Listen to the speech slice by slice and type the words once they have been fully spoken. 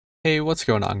Hey, what's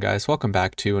going on guys? Welcome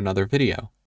back to another video.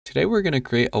 Today we're going to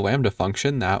create a Lambda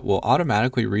function that will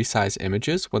automatically resize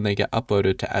images when they get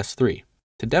uploaded to S3.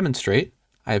 To demonstrate,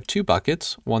 I have two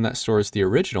buckets, one that stores the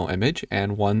original image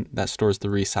and one that stores the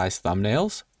resized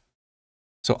thumbnails.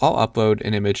 So I'll upload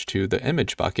an image to the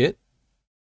image bucket.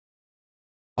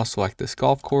 I'll select this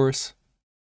golf course.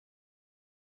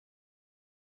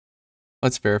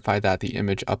 Let's verify that the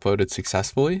image uploaded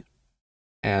successfully.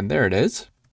 And there it is.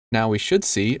 Now we should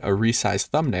see a resized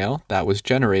thumbnail that was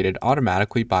generated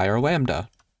automatically by our Lambda.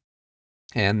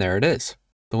 And there it is.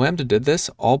 The Lambda did this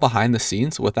all behind the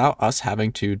scenes without us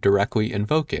having to directly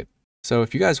invoke it. So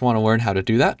if you guys want to learn how to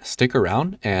do that, stick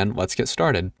around and let's get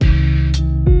started.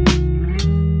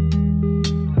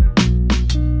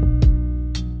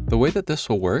 The way that this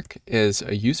will work is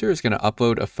a user is going to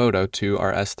upload a photo to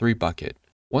our S3 bucket.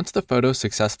 Once the photo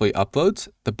successfully uploads,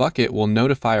 the bucket will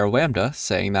notify our Lambda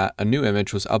saying that a new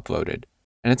image was uploaded,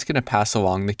 and it's going to pass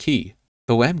along the key.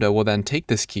 The Lambda will then take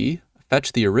this key,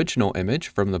 fetch the original image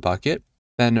from the bucket,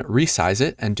 then resize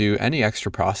it and do any extra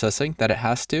processing that it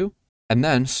has to, and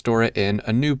then store it in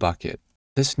a new bucket.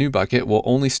 This new bucket will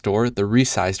only store the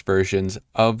resized versions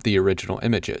of the original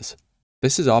images.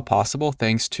 This is all possible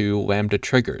thanks to Lambda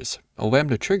triggers. A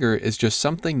Lambda trigger is just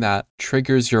something that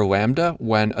triggers your Lambda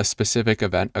when a specific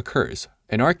event occurs.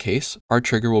 In our case, our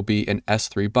trigger will be an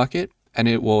S3 bucket, and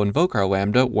it will invoke our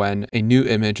Lambda when a new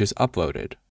image is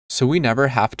uploaded. So we never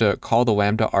have to call the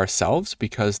Lambda ourselves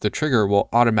because the trigger will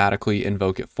automatically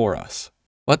invoke it for us.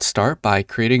 Let's start by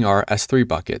creating our S3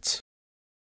 buckets.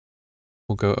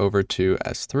 We'll go over to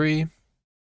S3.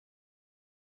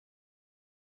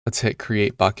 Let's hit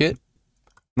Create Bucket.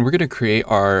 And we're going to create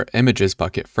our images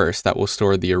bucket first that will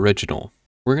store the original.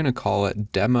 We're going to call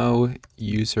it demo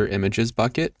user images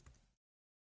bucket.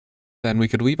 Then we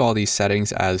could leave all these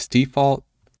settings as default,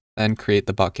 then create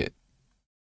the bucket.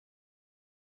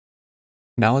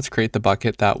 Now let's create the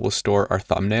bucket that will store our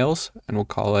thumbnails, and we'll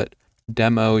call it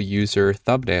demo user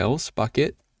thumbnails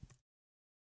bucket.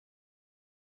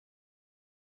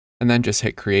 And then just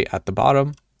hit create at the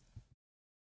bottom.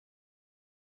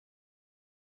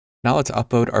 Now let's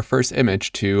upload our first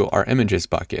image to our images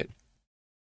bucket.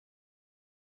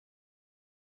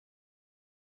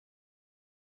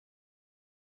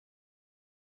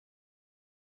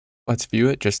 Let's view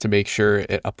it just to make sure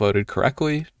it uploaded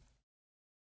correctly.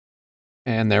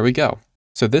 And there we go.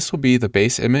 So this will be the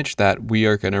base image that we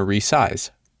are going to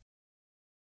resize.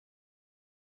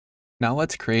 Now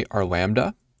let's create our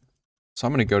Lambda. So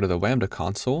I'm going to go to the Lambda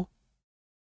console.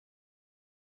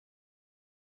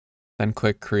 Then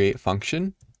click Create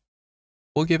Function.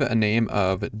 We'll give it a name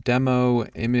of Demo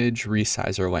Image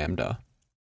Resizer Lambda.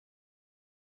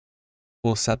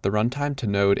 We'll set the runtime to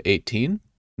node 18.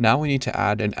 Now we need to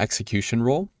add an execution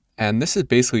role, and this is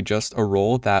basically just a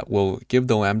role that will give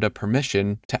the Lambda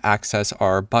permission to access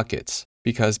our buckets,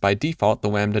 because by default the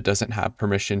Lambda doesn't have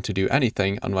permission to do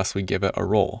anything unless we give it a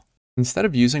role. Instead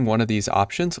of using one of these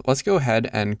options, let's go ahead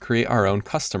and create our own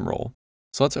custom role.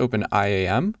 So let's open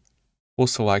IAM. We'll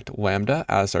select Lambda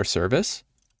as our service.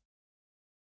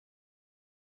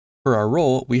 For our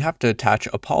role, we have to attach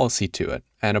a policy to it,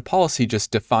 and a policy just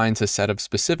defines a set of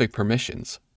specific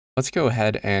permissions. Let's go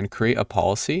ahead and create a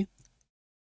policy.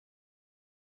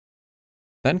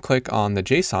 Then click on the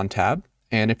JSON tab,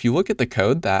 and if you look at the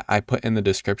code that I put in the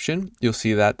description, you'll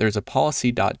see that there's a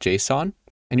policy.json,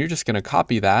 and you're just going to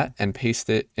copy that and paste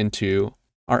it into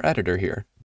our editor here.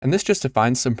 And this just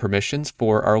defines some permissions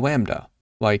for our Lambda,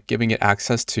 like giving it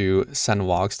access to send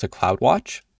logs to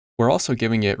CloudWatch. We're also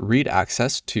giving it read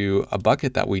access to a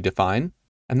bucket that we define,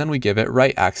 and then we give it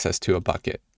write access to a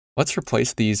bucket. Let's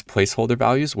replace these placeholder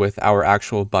values with our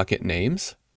actual bucket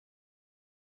names.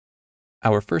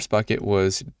 Our first bucket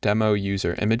was demo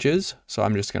user images, so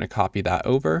I'm just going to copy that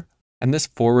over. And this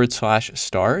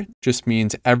 /* just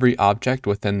means every object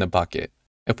within the bucket.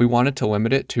 If we wanted to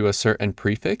limit it to a certain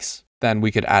prefix, then we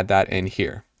could add that in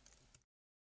here.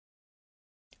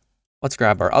 Let's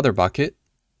grab our other bucket.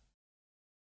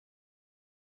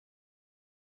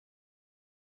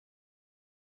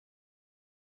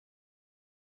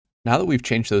 Now that we've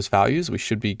changed those values, we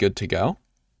should be good to go.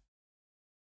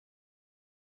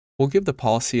 We'll give the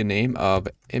policy a name of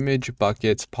image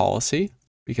buckets policy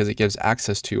because it gives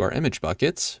access to our image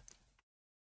buckets.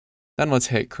 Then let's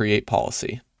hit create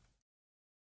policy.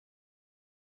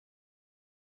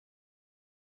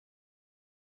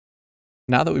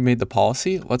 Now that we made the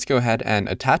policy, let's go ahead and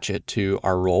attach it to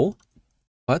our role.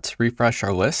 Let's refresh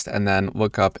our list and then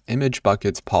look up image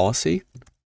buckets policy.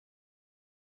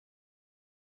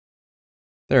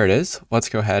 There it is. Let's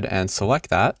go ahead and select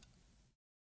that.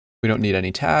 We don't need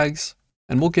any tags.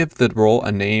 and we'll give the role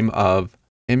a name of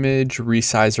image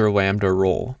resizer lambda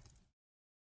role.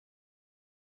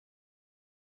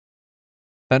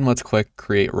 Then let's click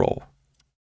create role.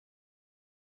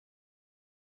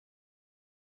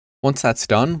 Once that's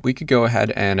done, we could go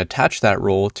ahead and attach that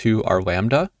role to our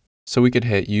Lambda. So we could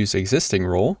hit use existing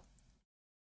role,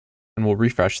 and we'll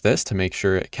refresh this to make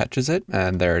sure it catches it,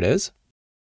 and there it is.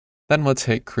 Then let's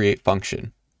hit create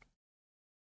function.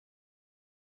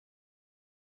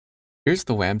 Here's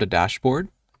the Lambda dashboard,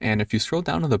 and if you scroll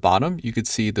down to the bottom, you could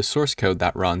see the source code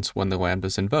that runs when the Lambda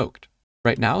is invoked.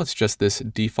 Right now, it's just this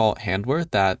default handler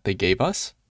that they gave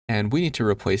us, and we need to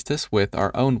replace this with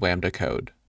our own Lambda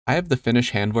code. I have the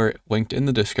finish handler linked in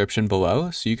the description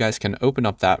below, so you guys can open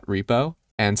up that repo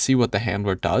and see what the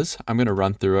handler does. I'm going to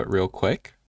run through it real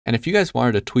quick. And if you guys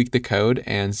wanted to tweak the code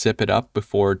and zip it up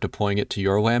before deploying it to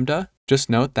your Lambda, just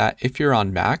note that if you're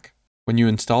on Mac, when you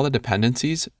install the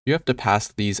dependencies, you have to pass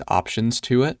these options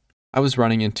to it. I was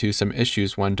running into some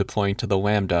issues when deploying to the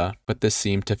Lambda, but this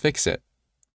seemed to fix it.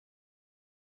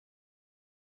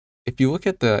 If you look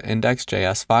at the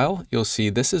index.js file, you'll see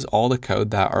this is all the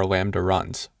code that our Lambda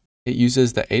runs. It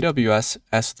uses the AWS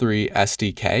S3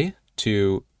 SDK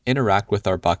to interact with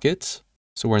our buckets.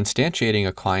 So we're instantiating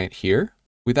a client here.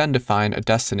 We then define a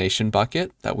destination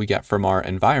bucket that we get from our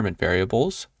environment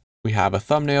variables. We have a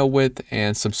thumbnail width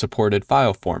and some supported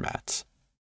file formats.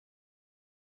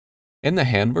 In the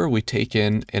handler, we take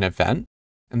in an event,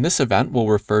 and this event will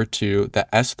refer to the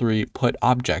S3 put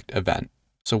object event.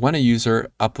 So when a user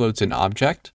uploads an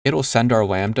object, it'll send our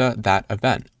Lambda that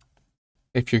event.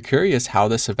 If you're curious how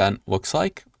this event looks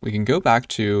like, we can go back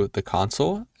to the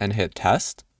console and hit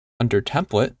test. Under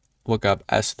template, look up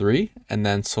S3 and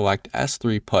then select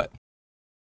S3 put.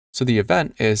 So the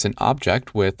event is an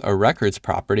object with a records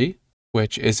property,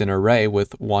 which is an array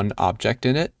with one object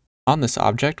in it. On this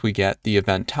object, we get the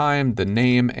event time, the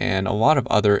name, and a lot of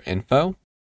other info.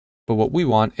 But what we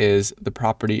want is the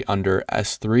property under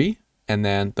S3, and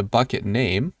then the bucket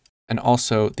name, and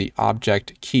also the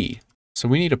object key. So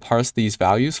we need to parse these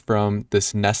values from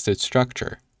this nested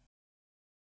structure.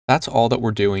 That's all that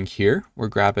we're doing here. We're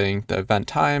grabbing the event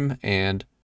time and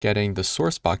getting the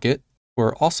source bucket.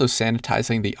 We're also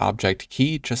sanitizing the object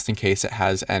key just in case it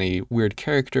has any weird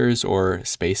characters or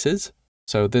spaces.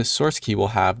 So this source key will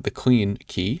have the clean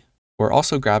key. We're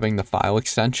also grabbing the file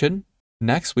extension.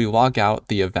 Next, we log out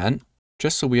the event,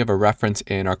 just so we have a reference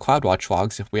in our CloudWatch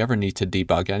logs if we ever need to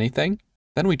debug anything.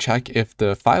 Then we check if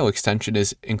the file extension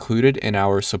is included in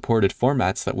our supported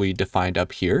formats that we defined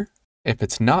up here. If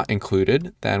it's not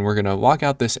included, then we're going to log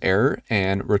out this error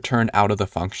and return out of the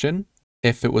function.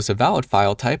 If it was a valid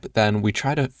file type, then we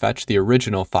try to fetch the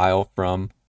original file from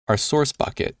our source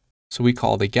bucket. So we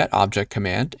call the get object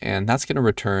command, and that's going to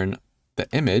return the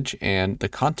image and the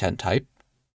content type.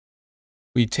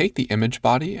 We take the image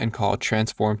body and call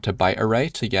transform to byte array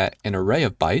to get an array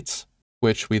of bytes,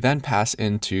 which we then pass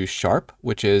into Sharp,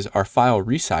 which is our file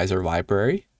resizer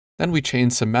library. Then we chain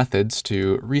some methods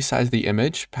to resize the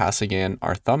image, passing in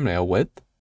our thumbnail width,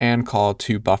 and call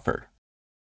toBuffer.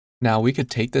 Now we could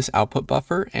take this output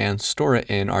buffer and store it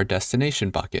in our destination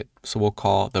bucket. So we'll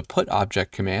call the put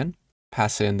object command,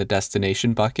 pass in the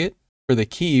destination bucket. For the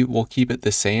key, we'll keep it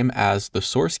the same as the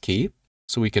source key,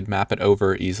 so we could map it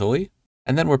over easily.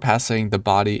 And then we're passing the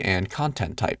body and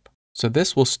content type. So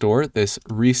this will store this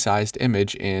resized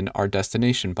image in our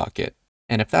destination bucket.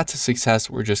 And if that's a success,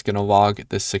 we're just going to log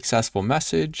this successful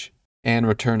message and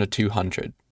return a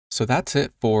 200. So that's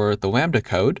it for the Lambda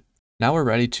code. Now we're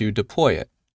ready to deploy it.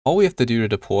 All we have to do to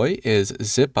deploy is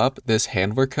zip up this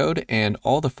handler code and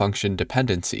all the function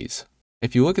dependencies.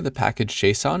 If you look at the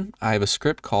package.json, I have a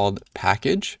script called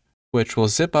package, which will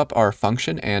zip up our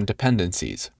function and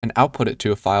dependencies and output it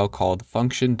to a file called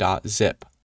function.zip.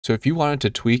 So if you wanted to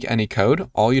tweak any code,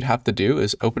 all you'd have to do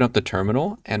is open up the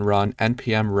terminal and run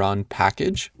npm run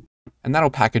package, and that'll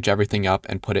package everything up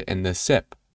and put it in this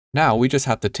zip. Now we just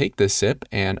have to take this zip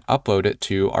and upload it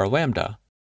to our Lambda.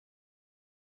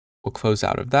 We'll close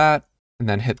out of that and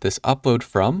then hit this upload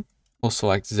from. We'll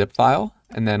select zip file,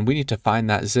 and then we need to find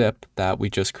that zip that we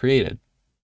just created.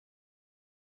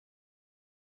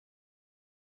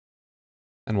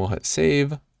 And we'll hit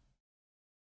save.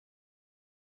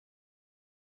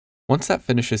 Once that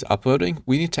finishes uploading,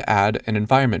 we need to add an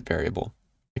environment variable.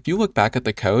 If you look back at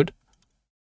the code,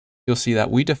 you'll see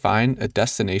that we define a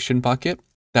destination bucket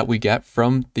that we get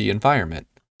from the environment.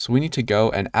 So we need to go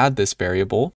and add this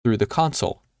variable through the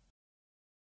console.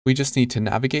 We just need to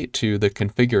navigate to the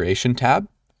configuration tab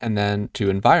and then to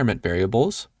environment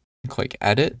variables, and click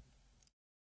edit,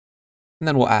 and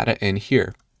then we'll add it in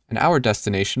here. And our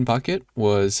destination bucket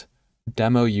was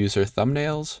demo user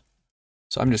thumbnails.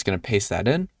 So I'm just going to paste that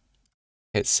in,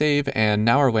 hit save, and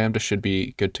now our Lambda should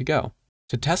be good to go.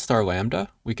 To test our Lambda,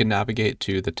 we can navigate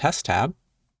to the Test tab.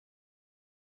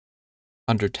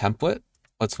 Under Template,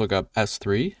 let's look up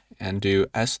S3 and do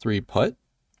S3 put.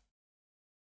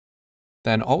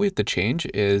 Then all we have to change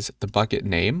is the bucket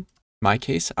name. In my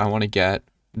case, I want to get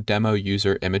demo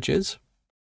user images.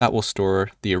 That will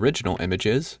store the original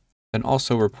images, then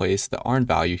also replace the ARN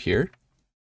value here.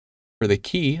 For the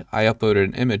key, I uploaded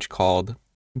an image called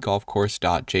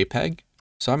golfcourse.jpg,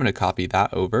 so I'm going to copy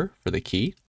that over for the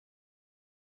key.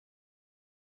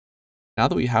 Now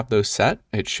that we have those set,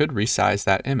 it should resize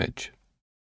that image.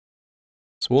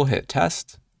 So we'll hit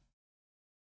test,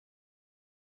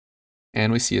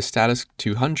 and we see a status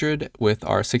 200 with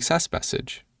our success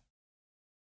message.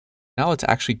 Now let's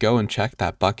actually go and check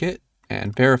that bucket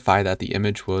and verify that the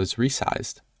image was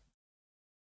resized.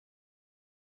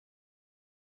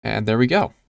 And there we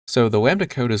go. So the Lambda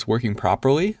code is working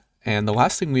properly, and the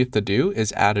last thing we have to do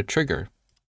is add a trigger.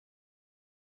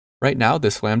 Right now,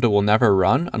 this Lambda will never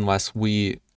run unless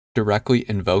we directly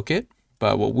invoke it,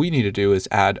 but what we need to do is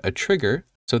add a trigger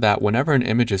so that whenever an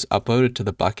image is uploaded to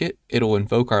the bucket, it'll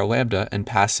invoke our Lambda and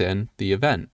pass in the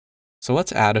event. So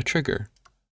let's add a trigger.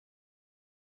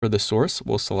 For the source,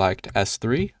 we'll select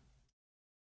S3.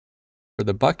 For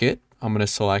the bucket, I'm going to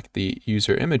select the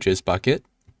user images bucket.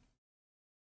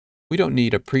 We don't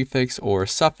need a prefix or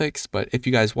suffix, but if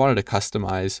you guys wanted to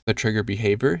customize the trigger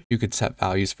behavior, you could set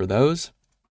values for those.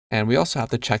 And we also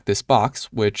have to check this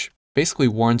box, which basically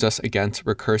warns us against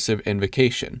recursive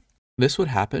invocation. This would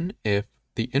happen if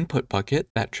the input bucket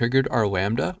that triggered our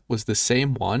Lambda was the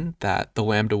same one that the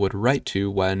Lambda would write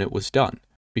to when it was done.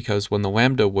 Because when the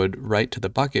Lambda would write to the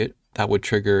bucket, that would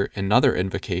trigger another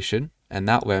invocation, and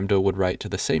that Lambda would write to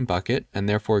the same bucket and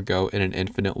therefore go in an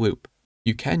infinite loop.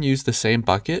 You can use the same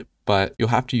bucket, but you'll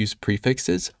have to use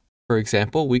prefixes. For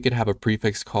example, we could have a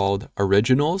prefix called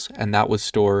originals, and that would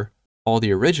store all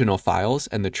the original files,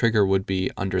 and the trigger would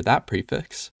be under that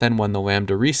prefix. Then when the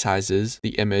Lambda resizes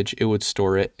the image, it would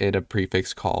store it in a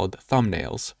prefix called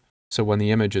thumbnails. So when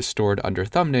the image is stored under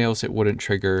thumbnails, it wouldn't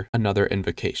trigger another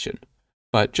invocation.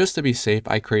 But just to be safe,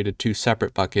 I created two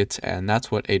separate buckets, and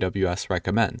that's what AWS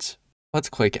recommends. Let's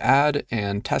click Add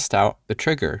and test out the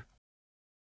trigger.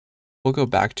 We'll go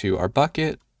back to our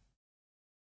bucket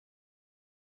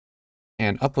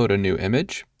and upload a new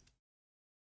image.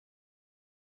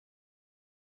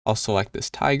 I'll select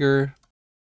this tiger.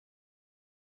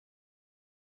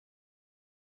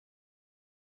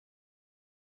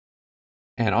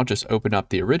 And I'll just open up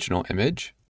the original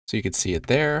image so you can see it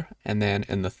there. And then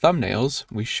in the thumbnails,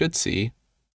 we should see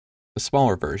the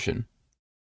smaller version.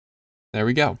 There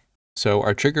we go. So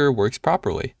our trigger works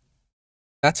properly.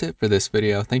 That's it for this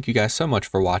video. Thank you guys so much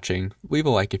for watching. Leave a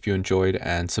like if you enjoyed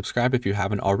and subscribe if you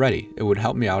haven't already. It would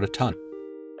help me out a ton.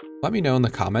 Let me know in the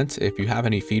comments if you have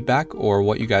any feedback or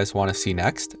what you guys want to see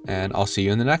next, and I'll see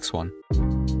you in the next one.